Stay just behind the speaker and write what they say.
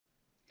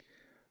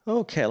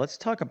Okay, let's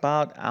talk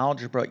about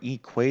algebra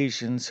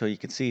equations. So you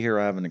can see here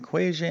I have an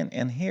equation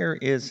and here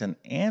is an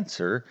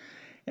answer.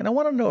 And I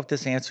want to know if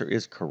this answer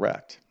is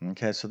correct.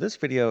 Okay, so this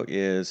video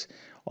is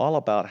all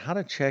about how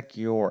to check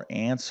your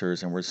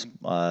answers, and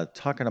we're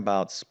talking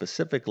about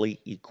specifically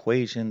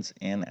equations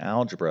in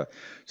algebra.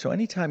 So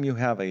anytime you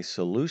have a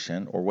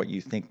solution or what you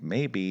think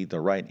may be the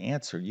right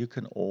answer, you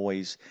can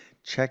always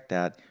check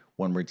that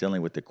when we're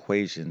dealing with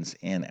equations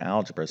in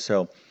algebra.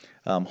 So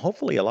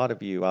hopefully, a lot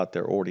of you out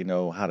there already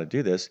know how to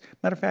do this.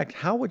 Matter of fact,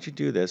 how would you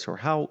do this, or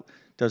how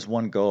does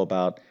one go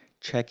about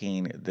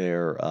checking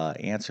their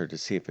answer to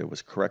see if it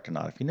was correct or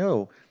not? If you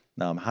know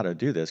how to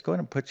do this, go ahead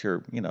and put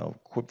your,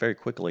 very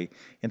quickly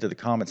into the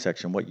comment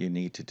section what you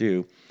need to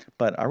do.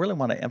 But I really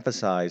want to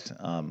emphasize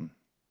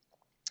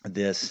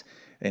this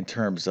in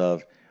terms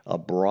of a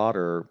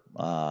broader,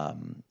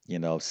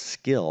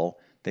 skill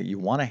that you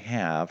want to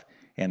have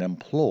and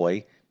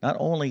employ, not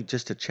only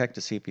just to check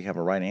to see if you have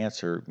a right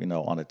answer,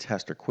 on a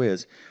test or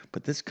quiz,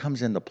 but this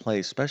comes into play,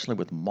 especially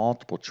with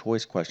multiple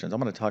choice questions.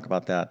 I'm going to talk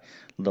about that a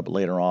little bit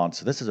later on.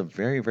 So this is a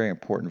very, very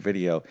important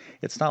video.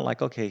 It's not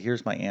like, okay,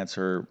 here's my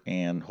answer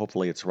and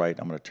hopefully it's right.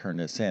 I'm going to turn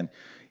this in.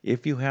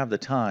 If you have the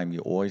time,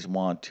 you always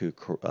want to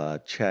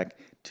check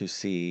to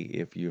see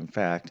if you, in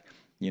fact,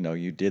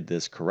 you did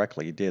this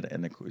correctly. You did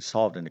and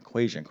solved an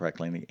equation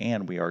correctly.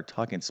 And we are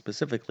talking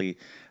specifically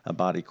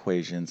about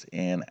equations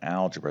in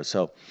algebra.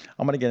 So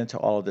I'm going to get into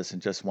all of this in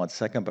just 1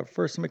 second. But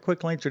first, let me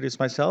quickly introduce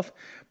myself.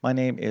 My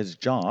name is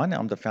John.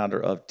 I'm the founder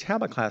of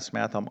TabletClass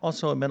Math. I'm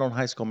also a middle and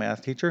high school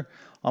math teacher.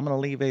 I'm going to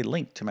leave a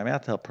link to my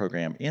math help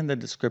program in the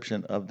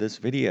description of this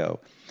video.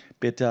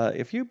 But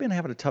if you've been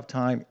having a tough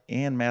time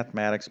in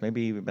mathematics,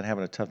 maybe you've been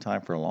having a tough time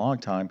for a long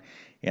time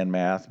in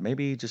math,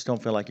 maybe you just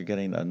don't feel like you're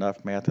getting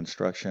enough math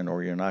instruction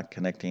or you're not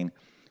connecting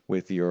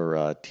with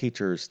your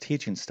teacher's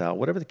teaching style,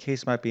 whatever the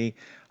case might be.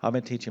 I've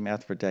been teaching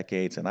math for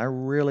decades and I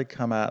really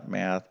come at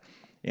math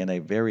in a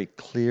very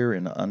clear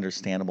and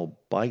understandable,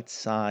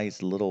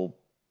 bite-sized little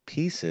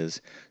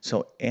pieces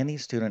so any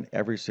student,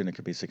 every student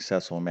could be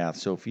successful in math.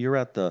 So if you're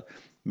at the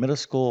middle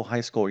school,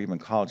 high school, or even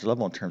college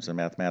level in terms of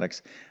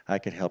mathematics, I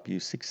could help you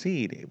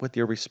succeed with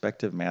your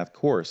respective math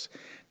course.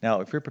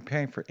 Now, if you're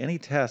preparing for any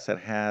test that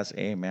has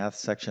a math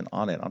section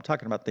on it, I'm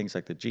talking about things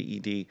like the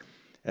GED,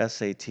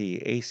 SAT,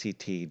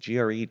 ACT,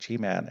 GRE,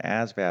 GMAT,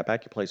 ASVAB,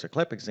 AccuPlace, or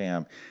CLEP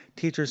exam,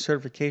 teacher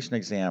certification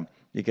exam.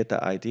 You get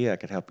the idea. I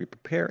could help you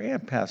prepare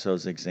and pass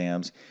those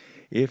exams.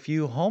 If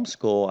you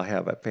homeschool, I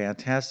have a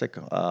fantastic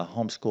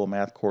homeschool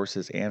math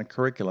courses and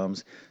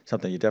curriculums,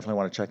 something you definitely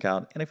want to check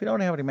out. And if you don't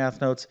have any math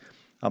notes,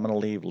 I'm going to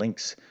leave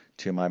links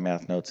to my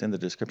math notes in the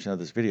description of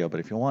this video. But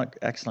if you want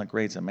excellent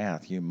grades in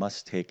math, you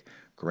must take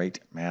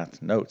great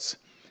math notes.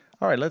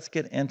 All right, let's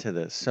get into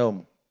this.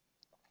 So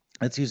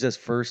let's use this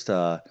first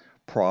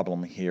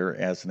problem here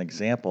as an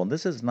example. And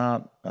this is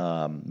not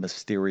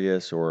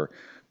mysterious or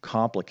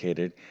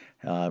complicated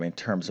in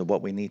terms of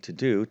what we need to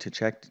do to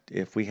check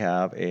if we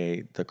have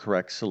the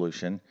correct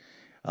solution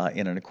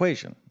in an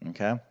equation,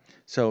 okay?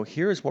 So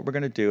here's what we're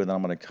going to do, and then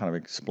I'm going to kind of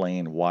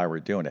explain why we're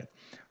doing it.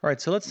 All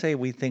right, so let's say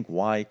we think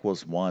y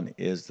equals 1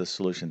 is the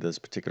solution to this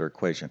particular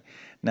equation.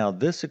 Now,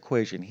 this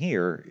equation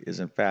here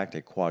is, in fact,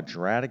 a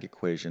quadratic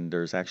equation.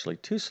 There's actually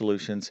two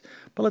solutions,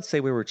 but let's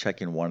say we were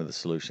checking one of the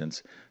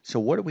solutions. So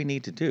what do we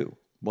need to do?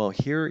 Well,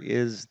 here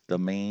is the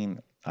main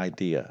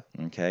idea,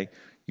 okay?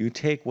 You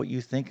take what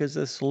you think is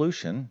the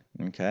solution,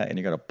 okay, and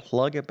you're going to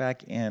plug it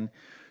back in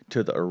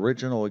to the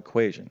original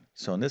equation.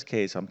 So in this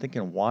case, I'm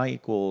thinking y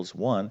equals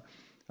 1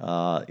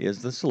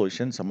 is the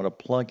solution. So I'm going to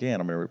plug in,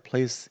 I'm going to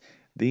replace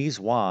these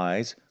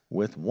y's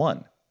with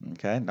 1.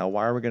 Okay, now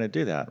why are we going to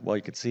do that? Well,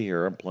 you can see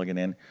here I'm plugging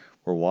in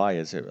where y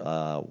is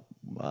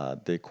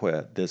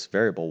this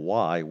variable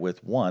y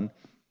with 1.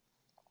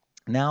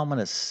 Now I'm going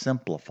to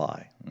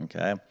simplify.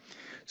 Okay,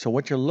 so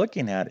what you're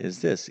looking at is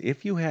this.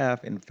 If you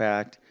have, in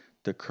fact,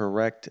 the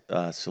correct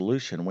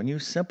solution, when you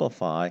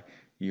simplify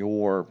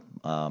your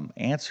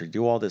answer,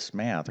 do all this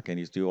math, okay,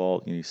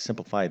 you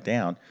simplify it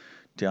down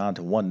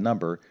to one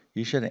number,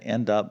 you should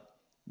end up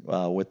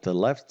with the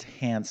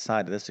left-hand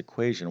side of this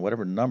equation,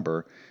 whatever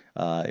number,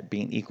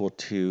 being equal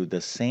to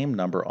the same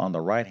number on the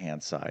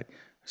right-hand side.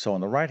 So on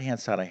the right-hand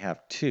side, I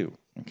have 2.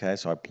 Okay,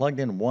 so I plugged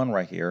in 1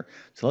 right here.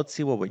 So let's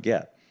see what we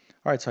get.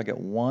 All right, so I get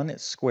 1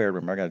 squared.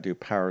 Remember, I got to do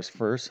powers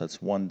first.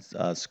 That's 1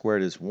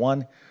 squared is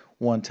 1.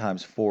 1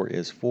 times 4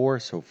 is 4.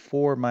 So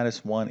 4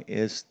 minus 1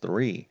 is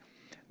 3.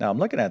 Now I'm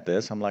looking at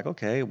this. I'm like,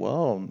 okay,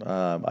 well,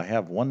 I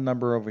have one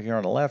number over here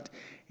on the left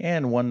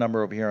and one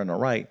number over here on the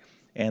right,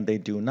 and they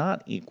do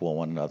not equal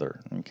one another.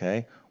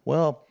 Okay,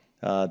 well,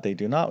 they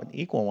do not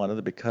equal one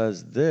another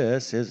because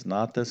this is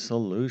not the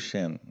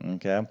solution.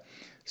 Okay,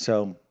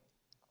 so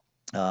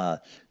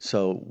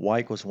y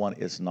equals 1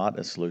 is not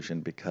a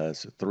solution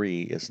because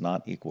 3 is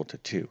not equal to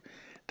 2.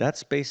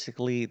 That's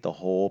basically the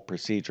whole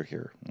procedure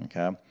here,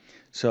 okay?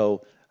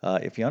 So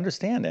if you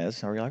understand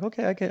this, or you're like,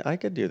 okay, I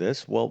could do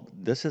this. Well,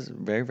 this is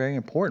very, very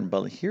important.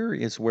 But here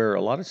is where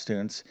a lot of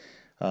students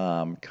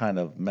kind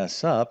of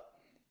mess up.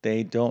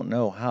 They don't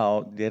know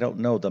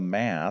the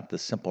math, the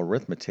simple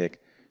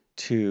arithmetic,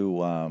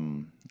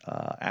 to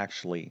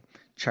actually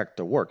check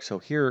the work. So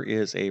here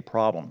is a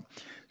problem.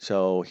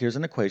 So here's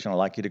an equation. I'd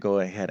like you to go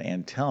ahead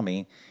and tell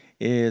me,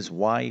 is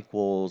y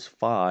equals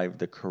 5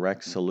 the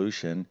correct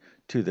solution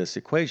to this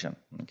equation?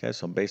 Okay,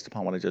 so based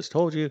upon what I just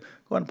told you,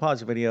 go ahead and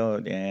pause the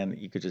video and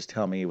you could just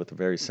tell me with a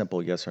very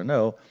simple yes or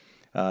no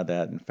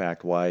that in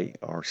fact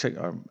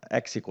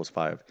x equals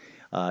 5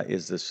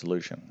 is the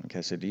solution.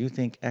 Okay, so do you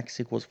think x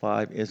equals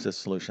 5 is the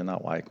solution,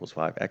 not y equals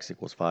 5? X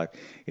equals 5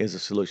 is the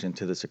solution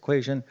to this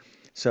equation.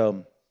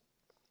 So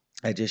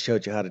I just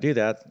showed you how to do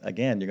that.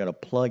 Again, you're going to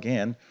plug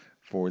in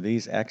for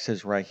these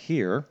x's right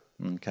here.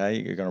 Okay,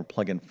 you're going to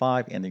plug in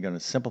 5 and you're going to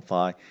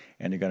simplify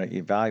and you're going to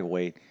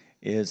evaluate,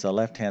 is the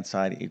left-hand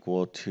side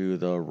equal to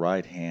the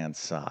right-hand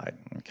side?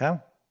 Okay.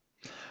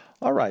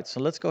 All right, so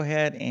let's go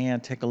ahead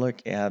and take a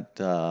look at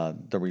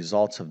the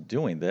results of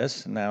doing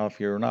this. Now, if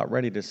you're not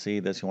ready to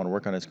see this, you want to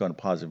work on this, go ahead and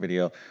pause the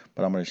video,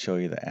 but I'm going to show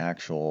you the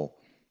actual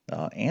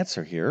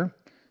answer here.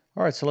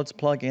 All right, so let's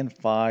plug in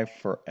 5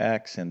 for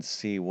x and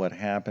see what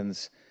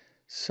happens.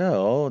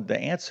 So the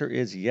answer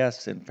is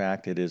yes, in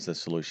fact, it is the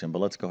solution, but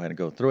let's go ahead and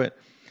go through it.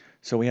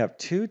 So we have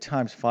 2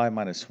 times 5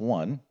 minus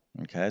 1.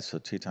 Okay, so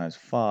 2 times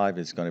 5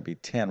 is going to be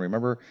 10.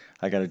 Remember,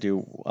 I got to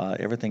do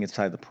everything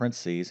inside the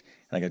parentheses,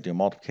 and I got to do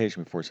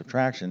multiplication before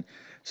subtraction.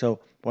 So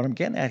what I'm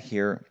getting at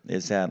here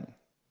is that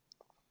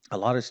a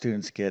lot of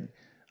students get,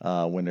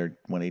 when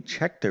they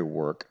check their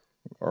work,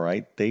 all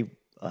right, they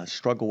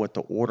struggle with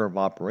the order of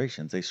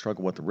operations. They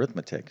struggle with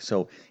arithmetic.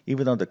 So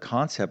even though the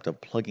concept of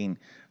plugging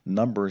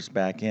numbers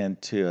back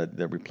into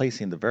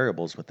replacing the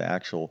variables with the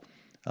actual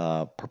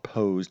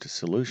proposed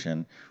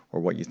solution or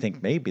what you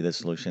think may be the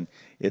solution,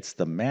 it's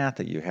the math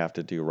that you have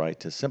to do right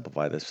to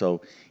simplify this.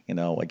 So,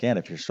 again,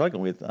 if you're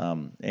struggling with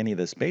any of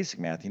this basic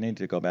math, you need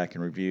to go back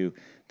and review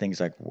things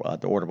like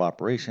the order of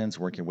operations,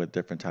 working with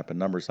different type of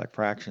numbers like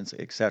fractions,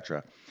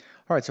 etc.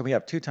 All right, so we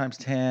have 2 times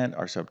 10,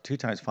 or so 2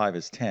 times 5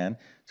 is 10.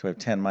 So we have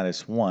 10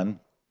 minus 1.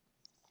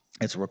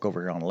 Let's work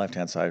over here on the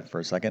left-hand side for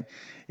a second.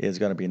 Is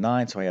going to be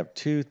 9, so I have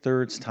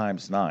 2/3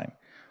 times 9.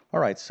 All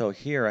right, so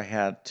here I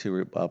had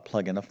to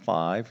plug in a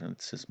 5.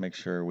 Let's just make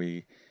sure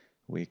we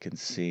can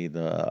see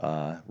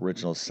the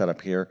original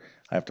setup here.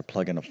 I have to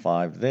plug in a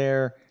 5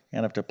 there, and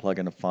I have to plug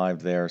in a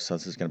 5 there. So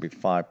this is going to be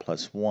 5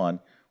 plus 1,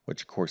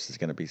 which of course is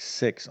going to be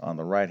 6 on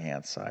the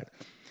right-hand side.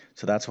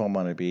 So that's what I'm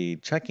going to be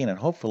checking, and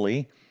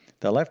hopefully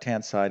the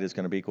left-hand side is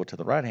going to be equal to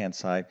the right-hand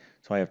side.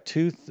 So I have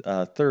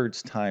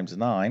 2/3 times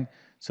 9.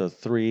 So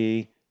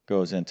 3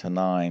 goes into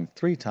 9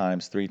 3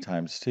 times. 3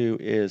 times 2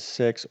 is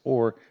 6,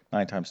 or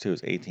 9 times 2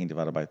 is 18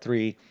 divided by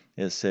 3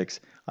 is 6.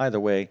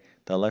 Either way,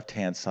 the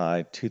left-hand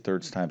side,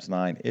 2/3 times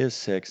 9 is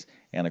 6,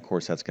 and of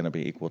course that's going to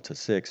be equal to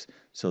 6.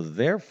 So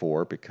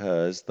therefore,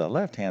 because the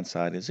left-hand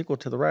side is equal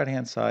to the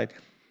right-hand side,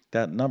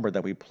 that number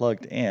that we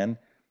plugged in,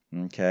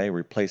 okay,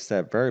 replace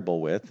that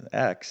variable with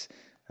x,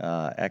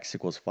 x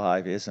equals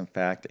 5 is in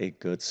fact a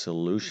good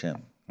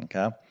solution,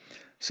 okay?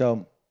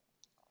 So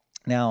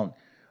now,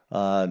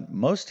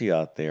 most of you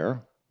out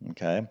there,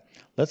 okay,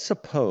 let's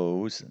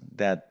suppose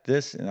that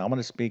this, and I'm going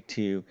to speak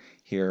to you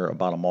here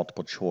about a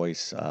multiple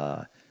choice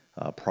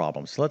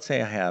problem. So let's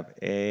say I have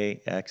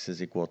A, x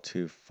is equal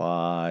to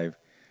 5,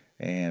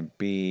 and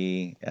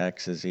B,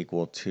 x is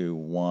equal to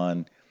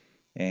 1,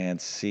 and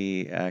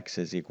C, x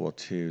is equal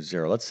to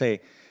 0. Let's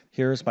say,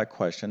 here's my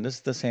question. This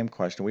is the same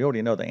question. We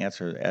already know the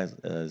answer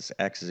as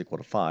x is equal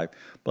to 5.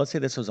 But let's say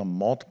this was a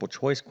multiple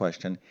choice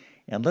question,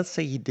 and let's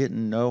say you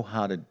didn't know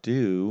how to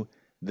do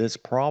this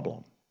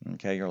problem.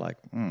 Okay, you're like,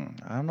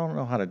 I don't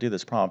know how to do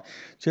this problem.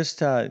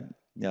 Just out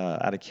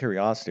of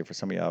curiosity, for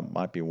some of you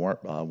might be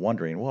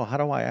wondering, well, how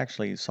do I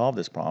actually solve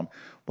this problem?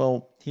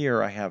 Well,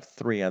 here I have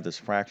 3. I have this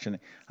fraction.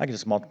 I can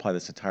just multiply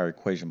this entire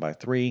equation by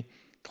 3.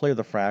 Clear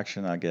the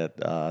fraction, I get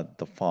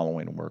the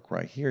following work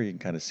right here. You can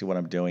kind of see what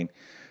I'm doing.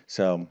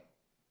 So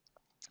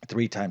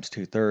 3 times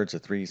 2/3, the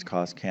 3's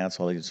cost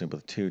cancel, I leaves me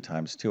with 2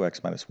 times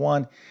 2x minus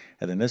 1.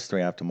 And then this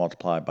 3 I have to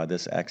multiply by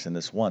this x and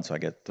this 1, so I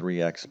get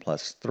 3x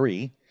plus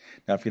 3.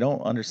 Now, if you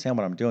don't understand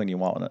what I'm doing, you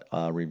want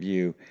to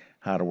review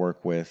how to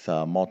work with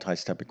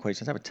multi-step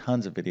equations. I have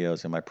tons of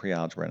videos in my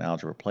pre-algebra and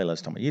algebra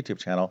playlist on my YouTube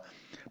channel.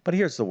 But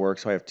here's the work.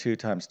 So I have 2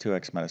 times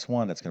 2x minus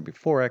 1. That's going to be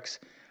 4x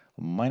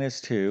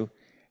minus 2.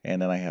 And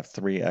then I have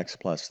 3x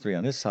plus 3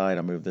 on this side.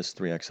 I move this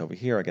 3x over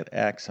here. I get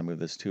x. I move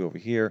this 2 over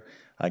here.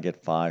 I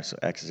get 5. So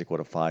x is equal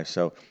to 5.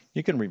 So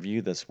you can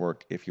review this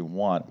work if you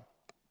want.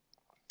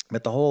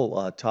 But the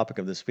whole topic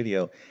of this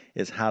video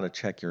is how to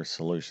check your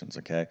solutions,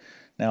 okay?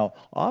 Now,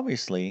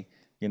 obviously,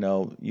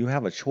 you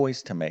have a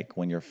choice to make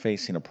when you're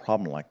facing a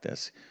problem like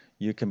this.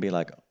 You can be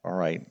like, all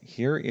right,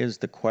 here is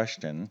the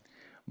question.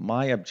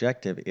 My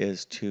objective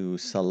is to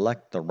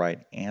select the right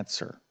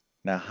answer.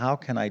 Now, how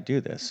can I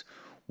do this?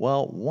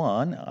 Well,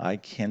 one, I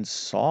can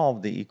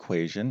solve the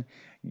equation,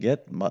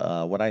 get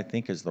what I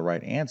think is the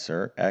right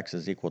answer, x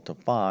is equal to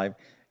 5,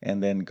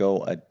 and then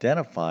go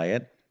identify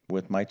it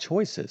with my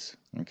choices,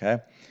 okay?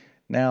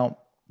 Now,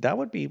 that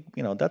would be,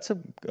 that's a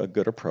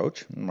good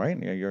approach, right?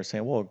 You're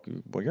saying, well,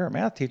 you're a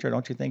math teacher.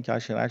 Don't you think I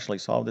should actually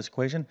solve this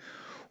equation?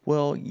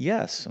 Well,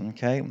 yes,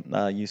 okay.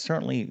 You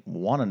certainly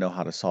want to know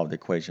how to solve the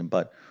equation,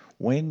 but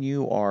when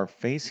you are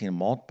facing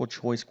multiple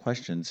choice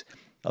questions,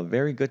 a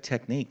very good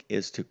technique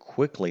is to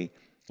quickly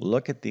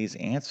look at these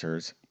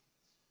answers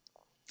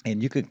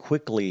and you could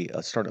quickly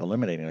start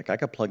eliminating. Like I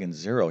could plug in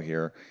 0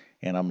 here,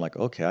 and I'm like,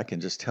 okay, I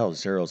can just tell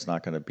 0 is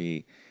not going to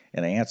be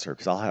an answer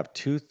because I'll have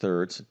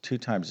 2/3. 2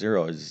 times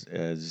 0 is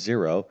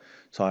 0.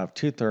 So I'll have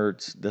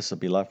 2/3. This will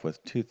be left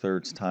with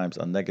 2/3 times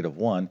a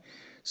 -1.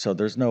 So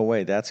there's no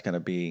way that's going to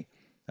be,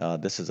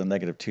 this is a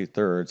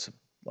 -2/3.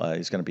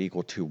 Is going to be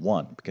equal to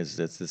 1 because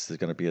this is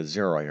going to be a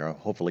 0 here.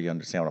 Hopefully you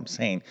understand what I'm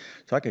saying.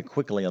 So I could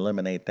quickly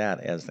eliminate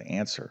that as the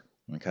answer.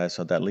 Okay,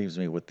 so that leaves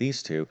me with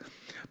these two.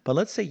 But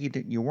let's say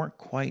you weren't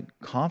quite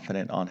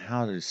confident on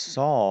how to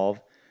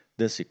solve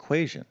this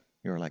equation.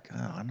 You're like,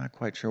 oh, I'm not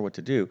quite sure what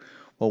to do.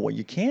 Well, what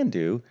you can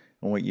do,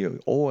 and what you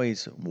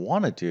always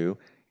want to do,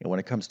 and when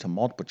it comes to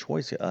multiple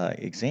choice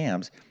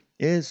exams,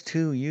 is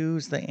to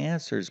use the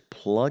answers,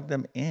 plug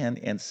them in,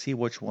 and see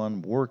which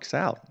one works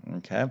out.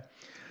 Okay,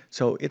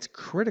 so it's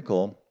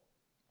critical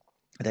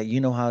that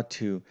you know how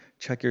to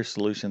check your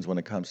solutions when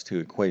it comes to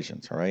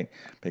equations, all right?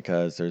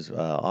 Because there's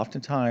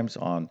oftentimes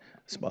on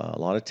a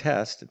lot of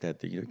tests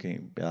that you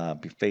can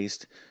be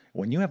faced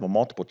when you have a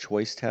multiple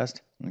choice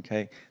test,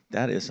 okay?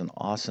 That is an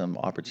awesome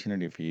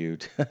opportunity for you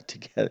to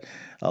get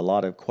a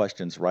lot of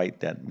questions right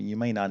that you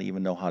may not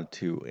even know how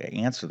to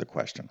answer the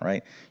question,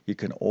 right? You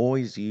can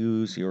always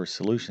use your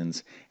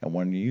solutions. And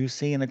when you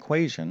see an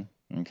equation,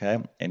 okay,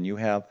 and you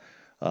have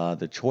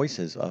the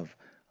choices of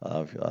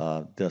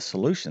the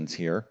solutions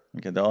here.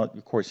 Okay,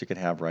 of course, you could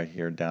have right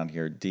here, down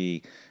here,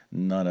 D,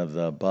 none of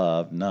the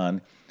above,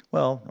 none.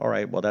 Well, all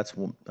right, well, that's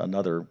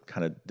another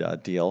kind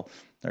of deal.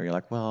 Or you're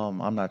like, well,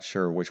 I'm not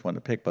sure which one to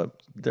pick,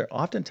 but there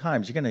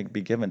oftentimes you're going to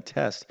be given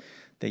tests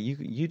that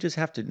you just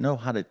have to know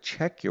how to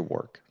check your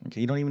work.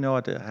 Okay, you don't even know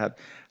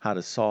how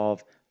to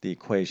solve the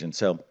equation.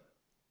 So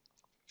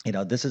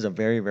this is a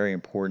very, very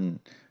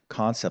important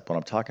concept when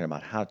I'm talking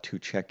about how to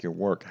check your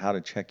work, how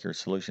to check your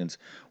solutions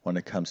when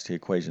it comes to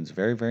equations.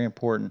 Very, very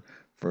important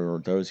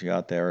for those of you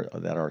out there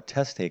that are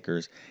test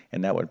takers,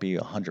 and that would be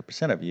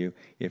 100% of you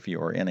if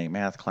you are in a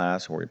math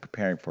class or you're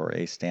preparing for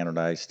a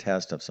standardized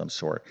test of some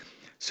sort.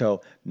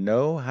 So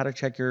know how to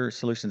check your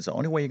solutions. The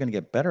only way you're going to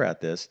get better at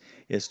this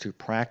is to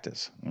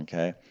practice,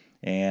 okay?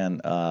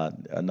 And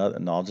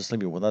I'll just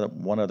leave you with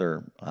one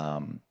other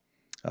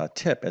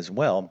tip as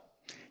well.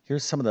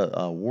 Here's some of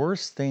the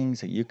worst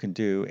things that you can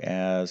do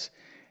as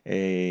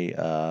a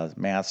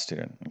math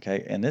student,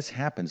 okay? And this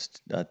happens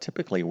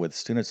typically with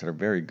students that are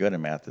very good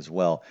in math as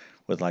well,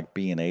 with like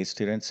B and A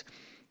students.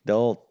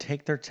 They'll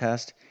take their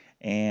test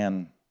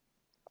and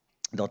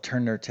they'll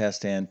turn their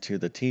test in to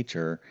the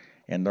teacher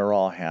and they're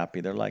all happy.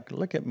 They're like,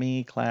 look at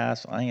me,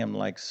 class. I am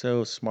like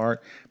so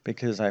smart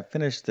because I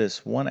finished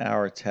this 1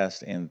 hour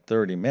test in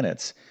 30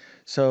 minutes.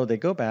 So they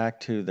go back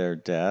to their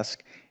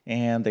desk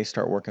and they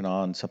start working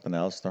on something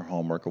else, their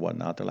homework or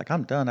whatnot. They're like,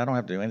 I'm done. I don't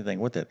have to do anything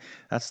with it.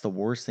 That's the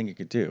worst thing you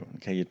could do.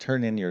 Okay, you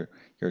turn in your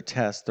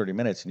test 30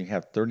 minutes and you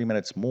have 30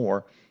 minutes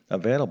more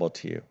available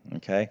to you.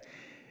 Okay,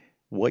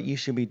 what you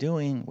should be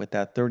doing with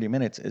that 30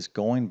 minutes is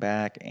going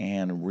back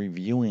and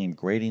reviewing,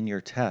 grading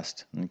your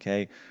test,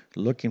 okay?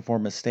 Looking for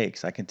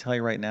mistakes. I can tell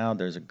you right now,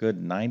 there's a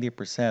good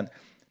 90%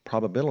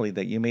 probability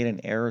that you made an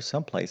error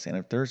someplace. And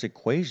if there's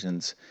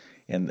equations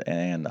and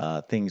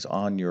things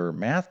on your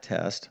math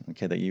test,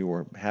 okay, that you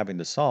were having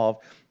to solve,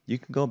 you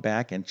can go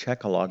back and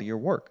check a lot of your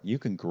work. You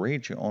can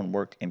grade your own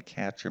work and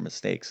catch your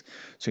mistakes.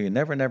 So you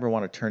never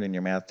want to turn in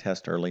your math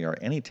test early or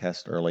any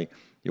test early.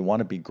 You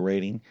want to be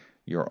grading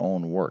your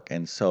own work.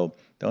 And so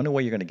the only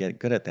way you're going to get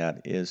good at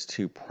that is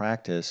to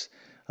practice.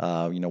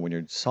 When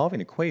you're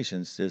solving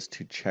equations, is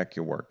to check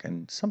your work.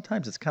 And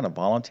sometimes it's kind of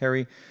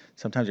voluntary.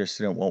 Sometimes your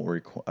student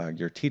won't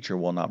your teacher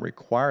will not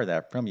require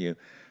that from you.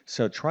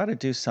 So try to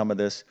do some of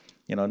this.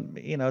 It's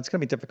going to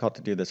be difficult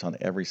to do this on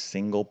every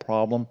single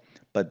problem,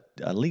 but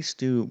at least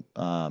do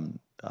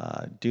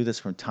this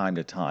from time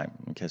to time,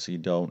 okay? So you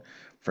don't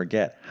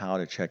forget how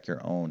to check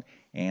your own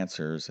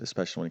answers,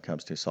 especially when it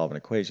comes to solving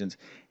equations.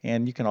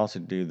 And you can also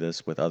do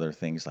this with other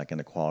things like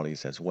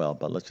inequalities as well,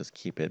 but let's just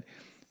keep it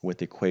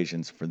with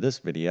equations for this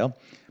video.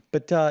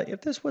 But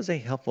if this was a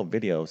helpful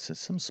video, so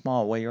some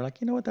small way, you're like,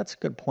 you know what, that's a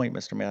good point,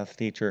 Mr. Math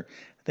Teacher.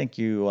 I think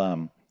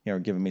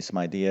giving me some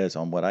ideas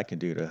on what I can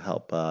do to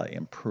help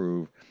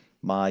improve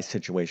my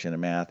situation in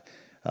math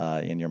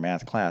in your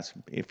math class.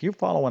 If you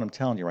follow what I'm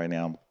telling you right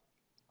now,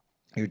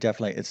 it's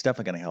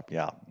definitely going to help you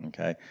out.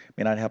 Okay,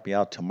 may not help you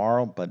out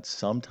tomorrow, but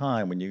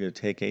sometime when you go to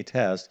take a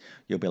test,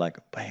 you'll be like,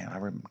 man,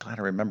 I'm glad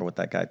I remember what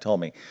that guy told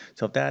me.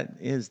 So if that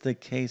is the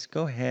case,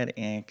 go ahead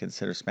and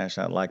consider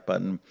smashing that like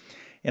button.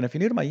 And if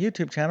you're new to my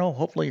YouTube channel,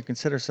 hopefully you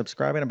consider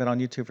subscribing. I've been on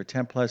YouTube for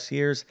 10 plus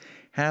years,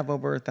 have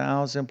over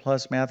 1,000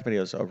 plus math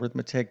videos,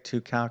 arithmetic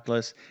to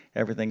calculus,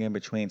 everything in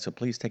between. So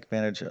please take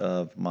advantage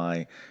of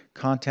my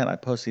content. I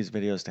post these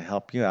videos to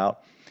help you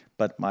out,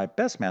 but my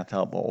best math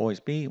help will always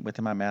be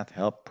within my math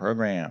help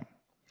program.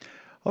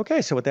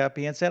 Okay, so with that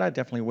being said, I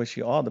definitely wish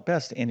you all the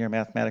best in your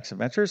mathematics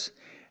adventures.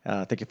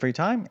 Thank you for your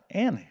time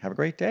and have a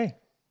great day.